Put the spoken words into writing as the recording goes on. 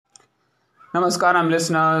Namaskaram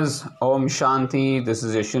listeners, Om Shanti, this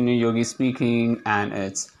is Yashuni Yogi speaking and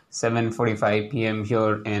it's 7:45 p.m.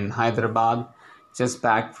 here in Hyderabad. Just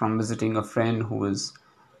back from visiting a friend who is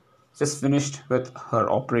just finished with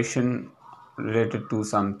her operation related to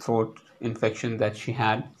some throat infection that she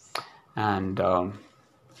had, and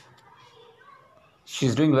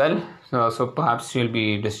she's doing well, so perhaps she'll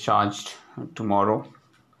be discharged tomorrow.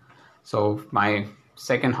 So my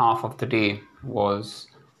second half of the day was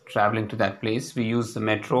traveling to that place. We used the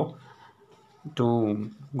metro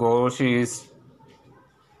to go. She's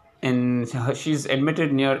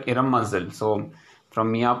admitted near Iram Manzil. So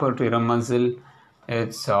from Miapur to Iram Manzil,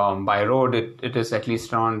 it's by road. It is at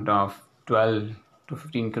least around 12 to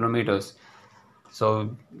 15 kilometers.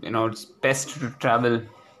 So it's best to travel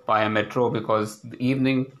by a metro because the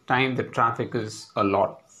evening time the traffic is a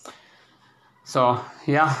lot. So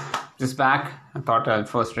yeah, just back. I thought I'll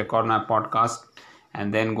first record my podcast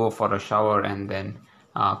and then go for a shower and then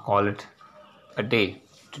call it a day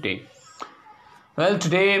today. Well,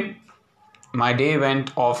 today my day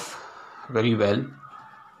went off very well.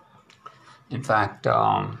 In fact,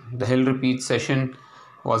 the hill repeat session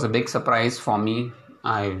was a big surprise for me.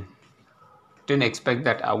 I didn't expect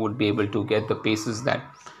that I would be able to get the paces that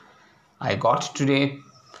I got today.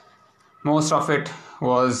 Most of it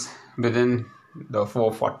was within the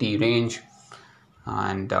 440 range,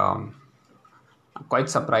 and I'm quite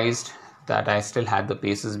surprised that I still had the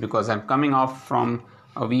paces because I'm coming off from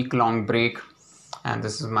a week-long break, and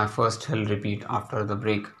this is my first hill repeat after the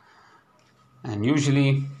break. And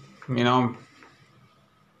usually, my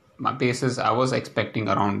paces I was expecting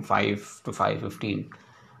around 5 to 5:15,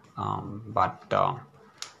 but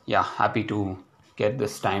happy to get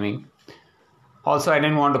this timing. Also, I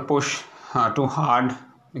didn't want to push too hard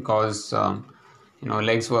because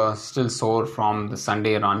legs were still sore from the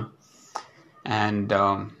Sunday run, and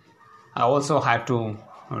I also had to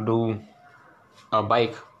do a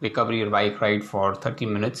recovery bike ride for 30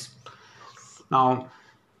 minutes. Now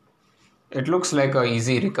it looks like a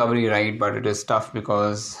easy recovery ride, but it is tough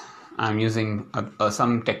because I'm using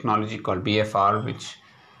some technology called BFR, which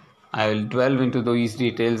I will delve into those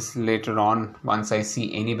details later on once I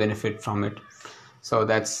see any benefit from it. So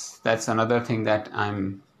that's another thing that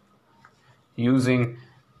I'm using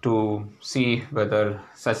to see whether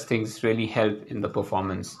such things really help in the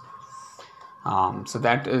performance. So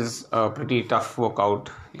that is a pretty tough workout,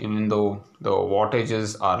 even though the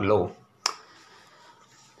wattages are low.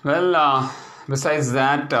 Well, besides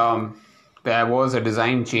that, there was a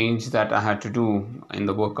design change that I had to do in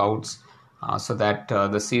the workouts so that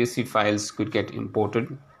the CSV files could get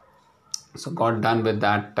imported. So got done with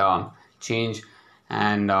that change,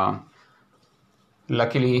 and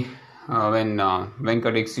luckily when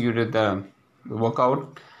Venkat executed the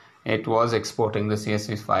workout, it was exporting the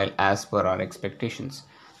CSV file as per our expectations.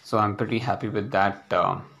 So I'm pretty happy with that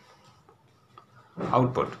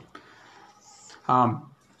output.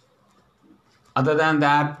 Other than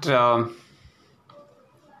that,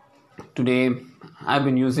 today I've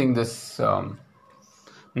been using this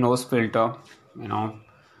nose filter.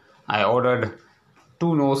 I ordered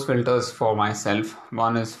 2 nose filters for myself.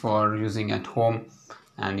 One is for using at home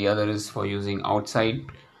and the other is for using outside,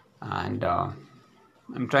 and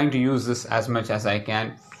I'm trying to use this as much as I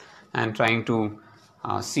can and trying to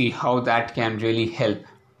see how that can really help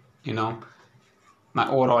my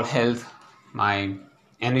overall health, my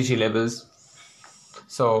energy levels.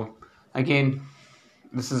 So again,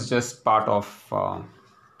 this is just part of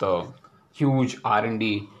the huge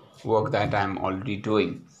R&D work that I'm already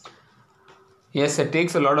doing. Yes, it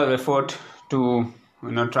takes a lot of effort to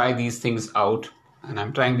try these things out, and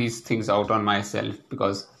I'm trying these things out on myself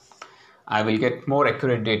because I will get more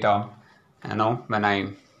accurate data when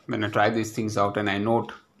I try these things out and I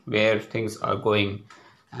note where things are going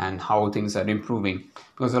and how things are improving,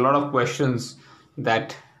 because a lot of questions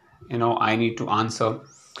that I need to answer,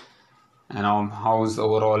 how's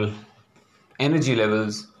overall energy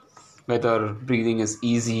levels, whether breathing is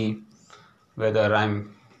easy, whether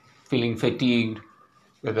I'm feeling fatigued,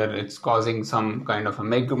 whether it's causing some kind of a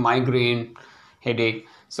migraine, headache.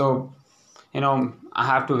 So I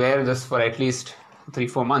have to wear this for at least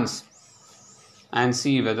 3-4 months and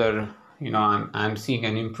see whether I'm seeing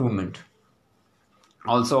an improvement.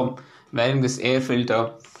 Also, wearing this air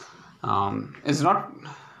filter is not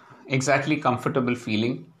exactly comfortable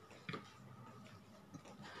feeling.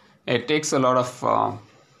 It takes a lot of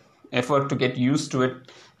effort to get used to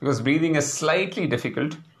it because breathing is slightly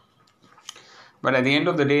difficult. But at the end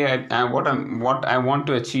of the day, what I want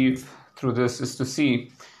to achieve through this is to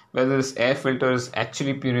see whether this air filter is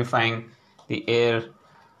actually purifying the air,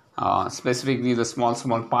 specifically the small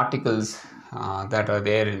particles that are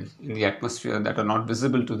there in the atmosphere that are not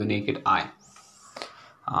visible to the naked eye.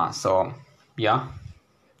 So yeah,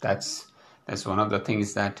 that's one of the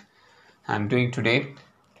things that I'm doing today.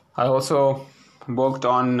 I also worked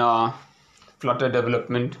on Flutter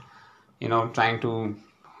development, trying to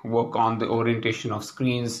work on the orientation of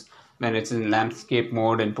screens when it's in landscape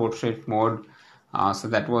mode and portrait mode. So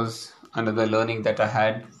that was another learning that I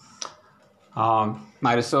had.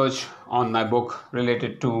 My research on my book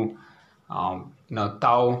related to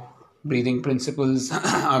Tao breathing principles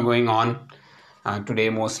are going on today,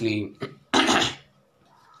 mostly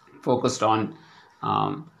focused on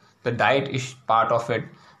the diet-ish part of it.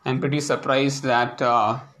 I'm pretty surprised that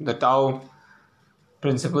the Tao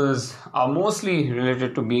principles are mostly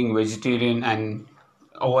related to being vegetarian and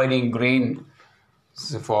avoiding grain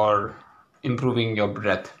for improving your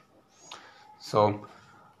breath. So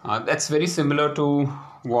that's very similar to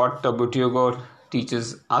what Buttigieg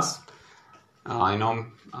teaches us.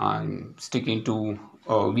 Sticking to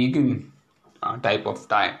a vegan type of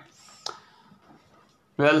diet.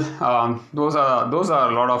 Well, those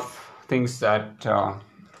are a lot of things that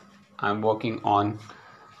I'm working on.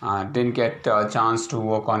 Didn't get a chance to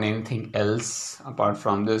work on anything else apart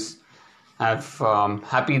from this. I'm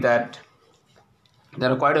happy that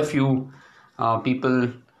there are quite a few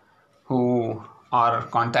people who are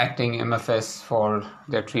contacting MFS for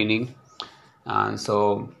their training.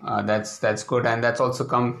 So that's good, and that's also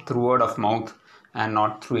come through word of mouth and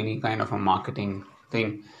not through any kind of a marketing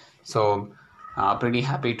thing. So pretty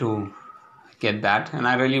happy to get that, and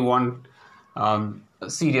I really want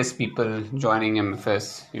serious people joining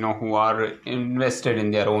MFS, who are invested in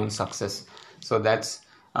their own success. So that's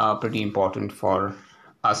pretty important for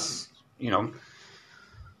us,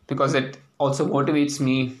 because it also motivates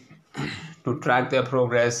me to track their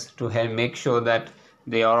progress, to help make sure that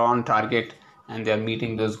they are on target and they are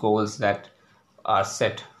meeting those goals that are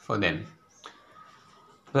set for them.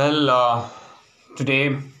 Well,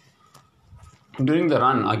 today during the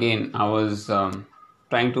run, again, I was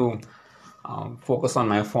trying to focus on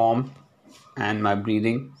my form and my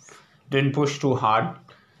breathing. Didn't push too hard.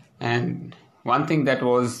 And one thing that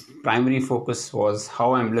was primary focus was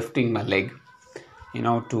how I'm lifting my leg,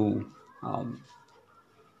 to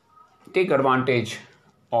take advantage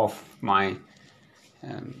of my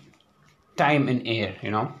time in air,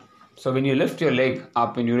 So when you lift your leg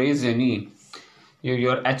up and you raise your knee,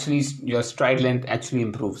 your stride length actually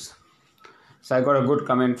improves. So I got a good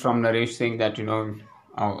comment from Naresh saying that,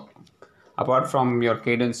 apart from your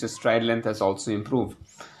cadence, your stride length has also improved.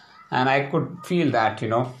 And I could feel that,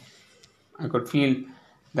 I could feel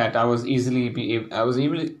that I was easily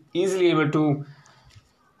able to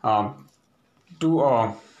do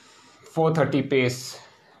a 4:30 pace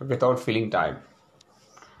without feeling tired.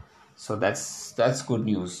 So that's good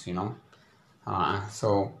news,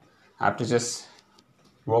 So I have to just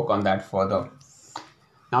work on that further.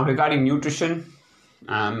 Now regarding nutrition,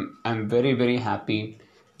 I'm very, very happy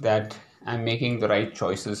that I'm making the right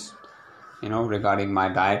choices, regarding my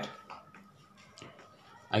diet.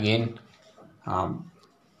 Again,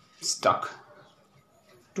 stuck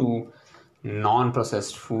to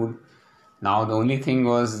non-processed food. Now the only thing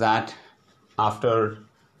was that after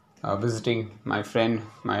visiting my friend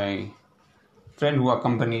who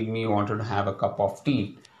accompanied me wanted to have a cup of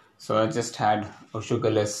tea, so I just had a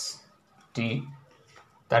sugarless tea.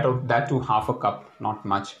 That too half a cup, not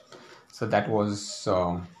much. So that was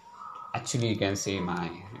actually, you can say, my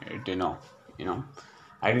dinner.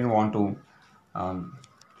 I didn't want to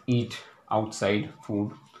eat outside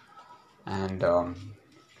food, and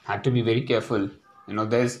had to be very careful.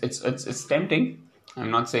 It's tempting.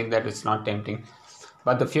 I'm not saying that it's not tempting,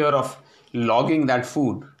 but the fear of logging that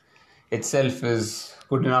food itself is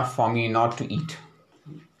good enough for me not to eat.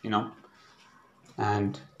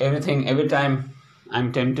 And every time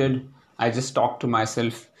I'm tempted, I just talk to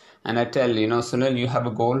myself and I tell, Sunil, you have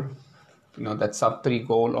a goal, that sub-3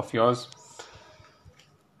 goal of yours.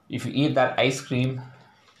 If you eat that ice cream,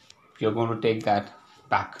 you're going to take that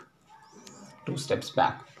back, 2 steps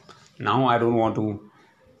back. Now I don't want to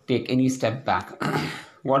take any step back.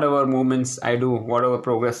 Whatever movements I do, whatever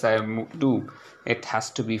progress I do, it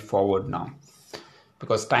has to be forward now.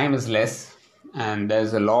 Because time is less and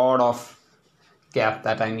there's a lot of gap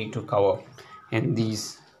that I need to cover in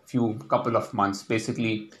these couple of months.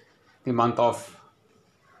 Basically, the month of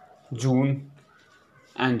June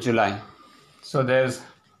and July. So there's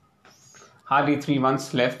hardly 3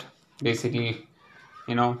 months left. Basically,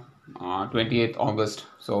 28th August.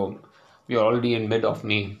 So we are already in mid of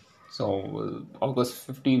May. So August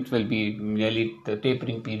 15th will be nearly the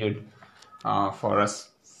tapering period for us.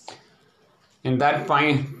 In that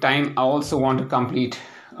time, I also want to complete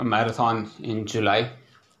a marathon in July.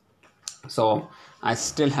 So I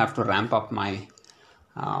still have to ramp up my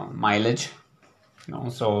mileage,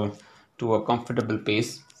 so to a comfortable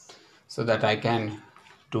pace, so that I can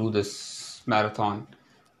do this marathon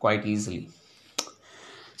quite easily.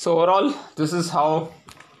 So overall, this is how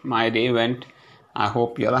my day went. I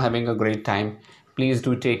hope you're having a great time. Please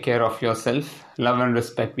do take care of yourself. Love and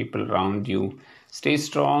respect people around you. Stay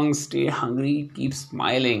strong, stay hungry, keep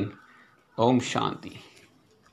smiling. Om Shanti.